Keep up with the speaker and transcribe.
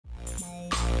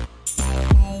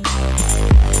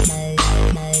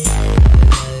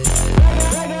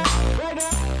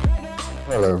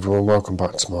everyone, welcome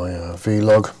back to my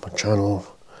vlog, my channel.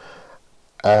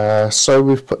 So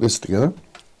we've put this together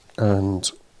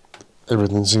and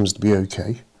everything seems to be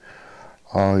okay.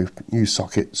 I've used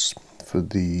sockets for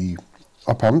the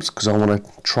op amps because I want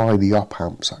to try the op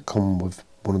amps that come with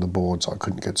one of the boards I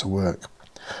couldn't get to work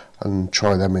and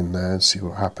try them in there and see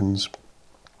what happens.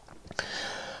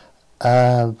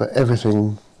 But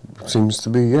everything seems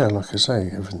to be, yeah, like I say,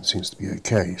 everything seems to be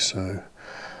okay. So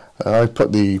I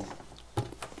put the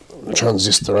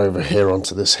transistor over here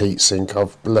onto this heatsink.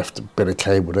 I've left a bit of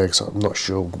cable there because I'm not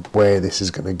sure where this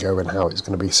is going to go and how it's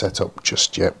going to be set up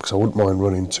just yet, because I wouldn't mind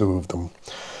running two of them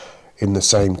in the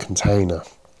same container,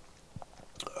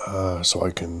 so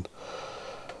I can,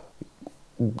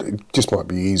 it just might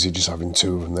be easy just having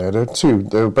two of them there.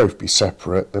 They'll both be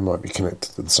separate, they might be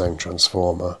connected to the same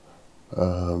transformer.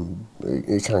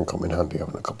 It can come in handy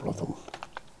having a couple of them.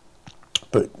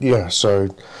 But yeah, so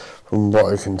from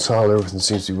what I can tell, everything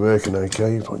seems to be working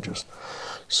okay. If I just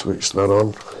switch that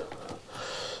on,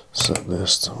 set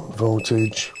this to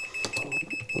voltage,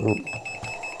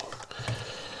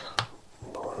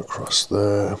 across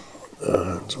there,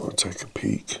 and so I'll take a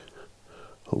peek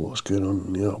at what's going on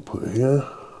in the output here.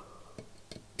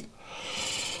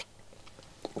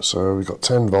 So we've got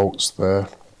 10 volts there.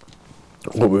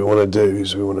 What we want to do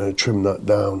is we want to trim that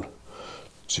down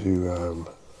to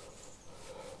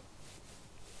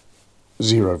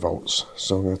 0 volts.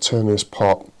 So I'm going to turn this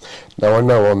pot. Now I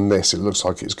know on this it looks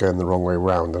like it's going the wrong way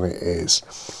round, and it is.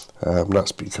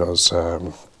 That's because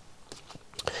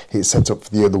it's set up for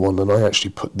the other one, and I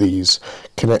actually put these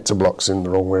connector blocks in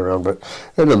the wrong way around, but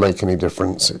it doesn't make any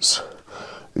difference. It's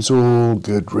all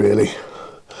good really.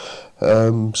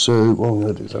 So what I'm going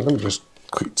to do is, let me just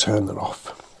quick turn that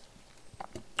off.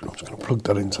 I'm just going to plug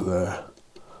that into there,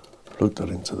 plug that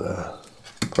into there,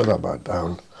 put that back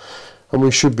down, and we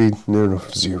should be near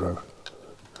enough 0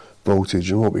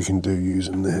 voltage. And what we can do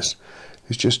using this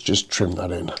is just trim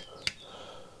that in.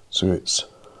 So it's,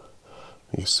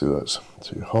 you can see that's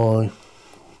too high,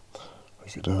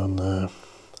 make it down there,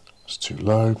 it's too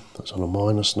low, that's on a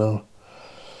minus now.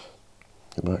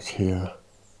 Get back here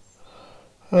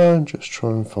and just try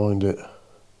and find it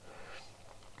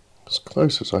as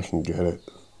close as I can get it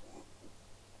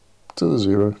to the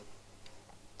 0.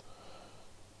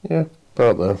 Yeah,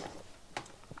 about there.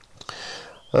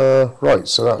 Right,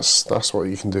 so that's what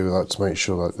you can do with that to make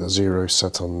sure that the 0 is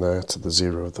set on there to the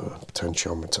 0 of the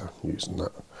potentiometer using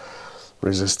that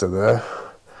resistor there.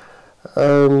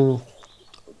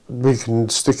 We can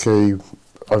stick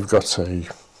I've got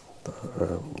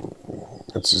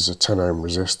this is a 10 ohm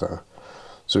resistor,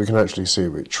 so we can actually see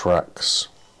if it tracks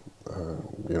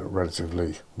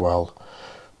relatively well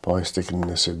by sticking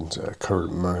this into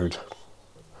current mode.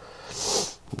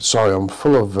 Sorry, I'm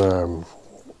full of I'm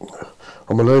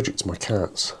allergic to my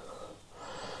cats.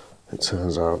 It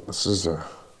turns out this is a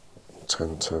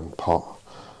 10-turn pot.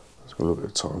 It's got a little bit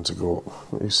of time to go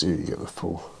up. Let me see if you get the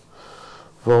full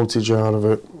voltage out of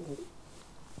it,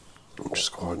 which is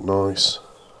quite nice.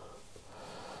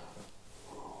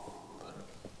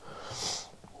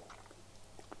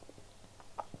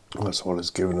 That's what it's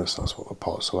giving us, that's what the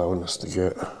pot's allowing us to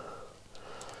get.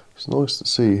 It's nice to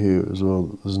see here as well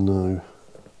that there's no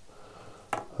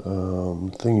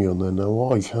thingy on there. Now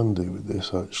what I can do with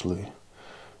this actually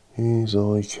is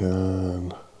I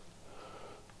can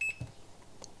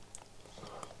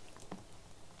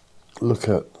look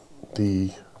at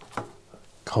the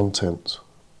content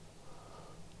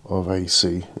of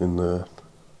AC in there,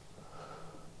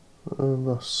 and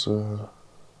that's yeah,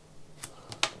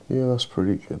 that's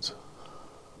pretty good.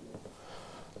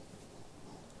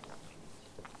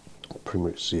 Pretty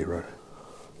much 0.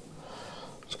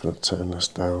 Just going to turn this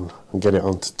down and get it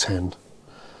onto 10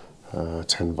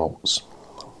 volts,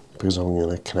 because I'm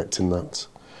going to connect in that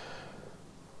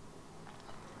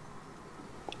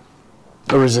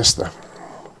a resistor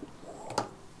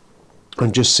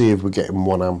and just see if we're getting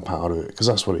 1 amp out of it, because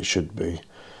that's what it should be.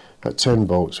 At 10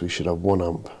 volts we should have 1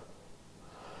 amp.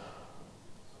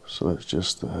 So let's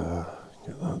just get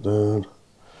that down.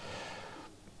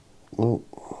 Oh.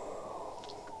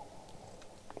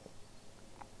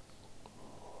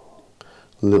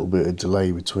 A little bit of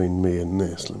delay between me and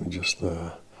this. Let me just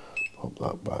pop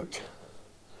that back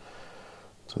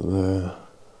to there.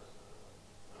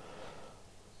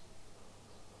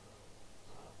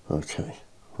 Okay,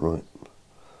 right.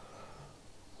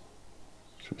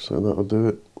 So that'll do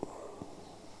it.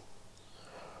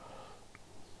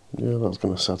 Yeah, that's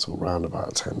going to settle around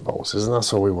about 10 volts, and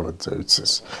that's all we want to do.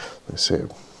 Let's see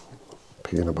it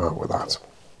peeing about with that.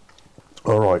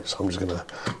 Alright, so I'm just going to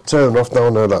turn it off now. I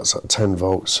know that's at 10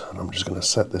 volts, and I'm just going to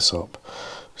set this up.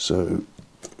 So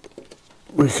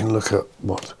we can look at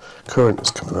what current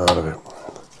is coming out of it.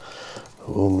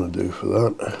 What I'm going to do for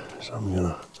that is I'm going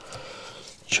to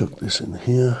chuck this in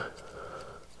here.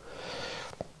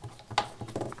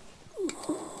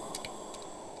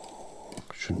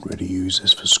 Shouldn't really use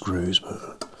this for screws,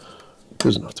 but it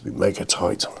doesn't have to be mega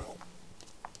tight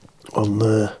on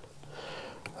there.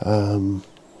 We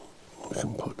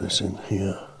can put this in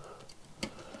here.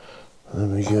 There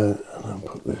we go, and then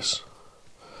put this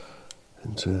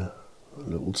into a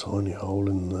little tiny hole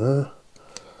in there.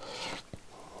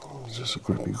 Just a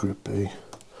grippy.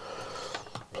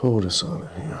 Pull this out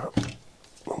of here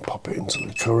and pop it into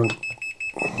the current.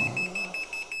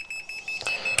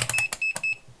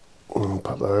 And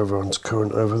put that over onto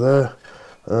current over there.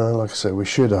 Like I said, we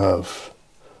should have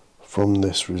from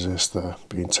this resistor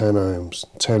being 10 ohms,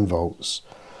 10 volts.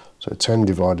 So 10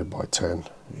 divided by 10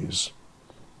 is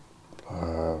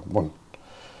 1.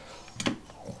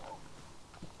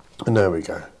 And there we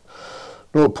go.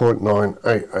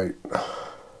 0.988.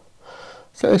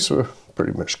 Okay, so we're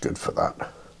pretty much good for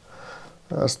that.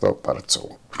 That's not bad at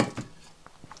all.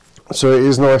 So it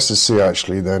is nice to see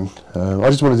actually then. I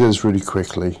just want to do this really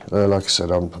quickly. Like I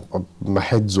said, my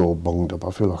head's all bunged up.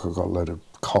 I feel like I've got a load of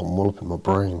cotton wool up in my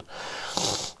brain.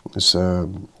 It's,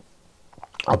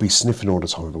 I'll be sniffing all the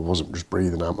time if I wasn't just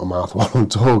breathing out my mouth while I'm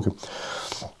talking.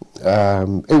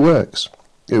 It works.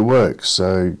 It works.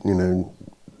 So, you know,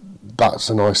 that's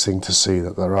a nice thing to see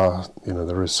that there are, you know,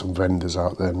 there is some vendors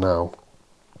out there now.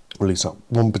 At least that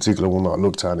one particular one that I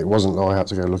looked at, it wasn't that I had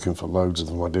to go looking for loads of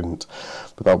them, I didn't.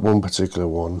 But that one particular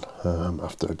one,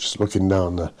 after just looking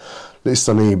down the list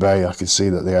on eBay, I could see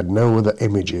that they had no other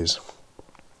images.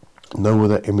 No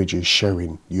other images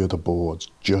showing the other boards,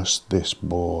 just this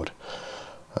board.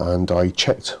 And I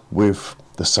checked with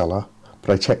the seller,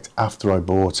 but I checked after I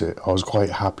bought it. I was quite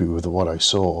happy with what I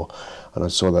saw, and I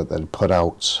saw that they'd put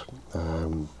out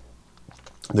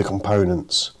the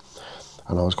components,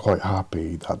 and I was quite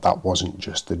happy that that wasn't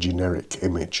just a generic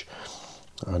image.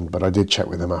 But I did check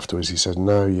with him afterwards. He said,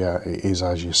 no, yeah, it is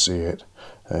as you see it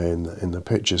in the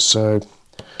pictures. So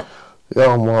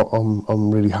yeah,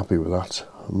 I'm really happy with that.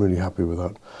 I'm really happy with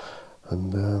that,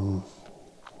 and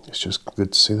it's just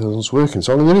good to see that it's working.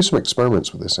 So I'm going to do some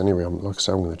experiments with this anyway. Like I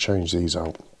said, I'm going to change these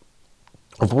out.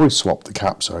 I've already swapped the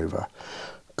caps over,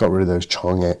 got rid of those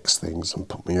Chong X things, and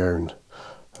put my own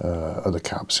other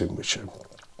caps in, which are,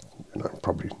 you know,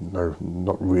 probably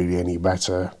not really any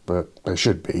better, but they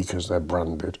should be because they're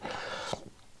branded.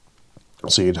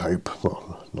 So you'd hope,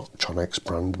 well, not Chong X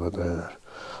brand, but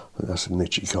that's a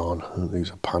Nichicon, and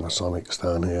these are Panasonics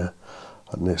down here.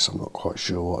 And this, I'm not quite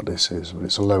sure what this is, but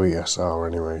it's a low ESR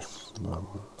anyway.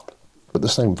 But the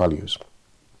same values.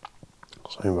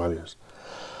 Same values.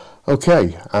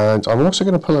 Okay, and I'm also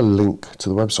going to put a link to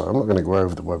the website. I'm not going to go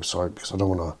over the website because I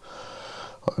don't want to,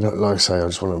 like I say, I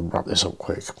just want to wrap this up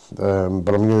quick. But I'm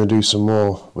going to do some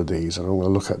more with these, and I'm going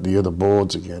to look at the other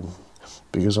boards again,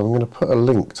 because I'm going to put a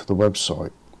link to the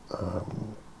website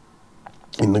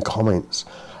in the comments.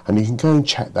 And you can go and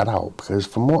check that out, because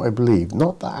from what I believe,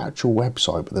 not the actual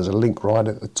website, but there's a link right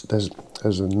at there's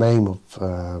a name of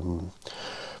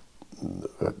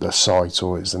the site,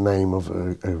 or it's the name of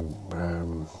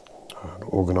an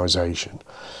organisation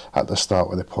at the start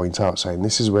where they point out saying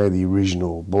this is where the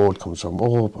original board comes from.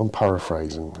 Or I'm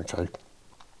paraphrasing, okay.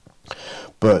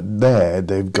 But there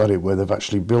they've got it where they've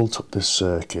actually built up this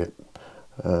circuit,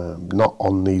 not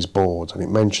on these boards, and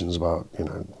it mentions about, you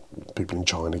know, people in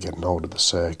China getting hold of the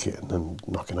circuit and then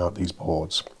knocking out these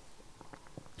boards.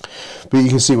 But you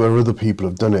can see where other people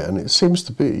have done it, and it seems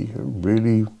to be a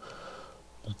really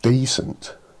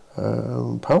decent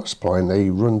power supply, and they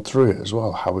run through it as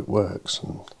well, how it works.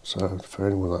 And so for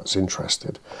anyone that's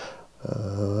interested,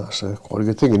 that's quite a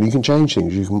good thing. And you can change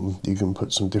things. You can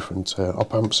put some different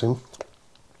op amps in.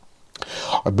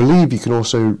 I believe you can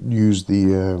also use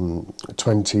the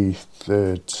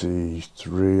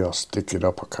 2033. I'll stick it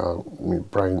up. I can't. My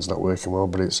brain's not working well,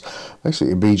 but it's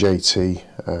basically a BJT.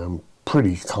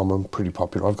 Pretty common, pretty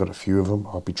popular. I've got a few of them.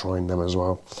 I'll be trying them as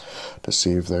well to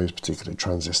see if those particular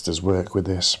transistors work with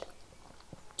this.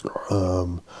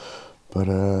 Yeah.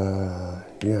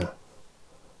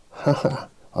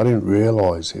 I didn't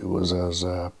realise it was as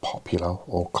popular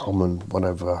or common,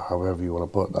 whatever, however you want to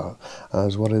put that,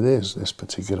 as what it is. This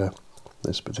particular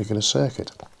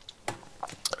circuit.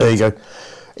 There you go.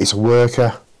 It's a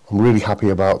worker. I'm really happy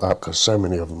about that, because so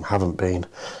many of them haven't been.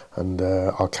 And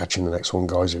I'll catch you in the next one,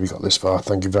 guys. If you got this far,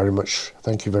 thank you very much.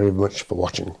 Thank you very much for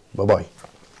watching. Bye bye.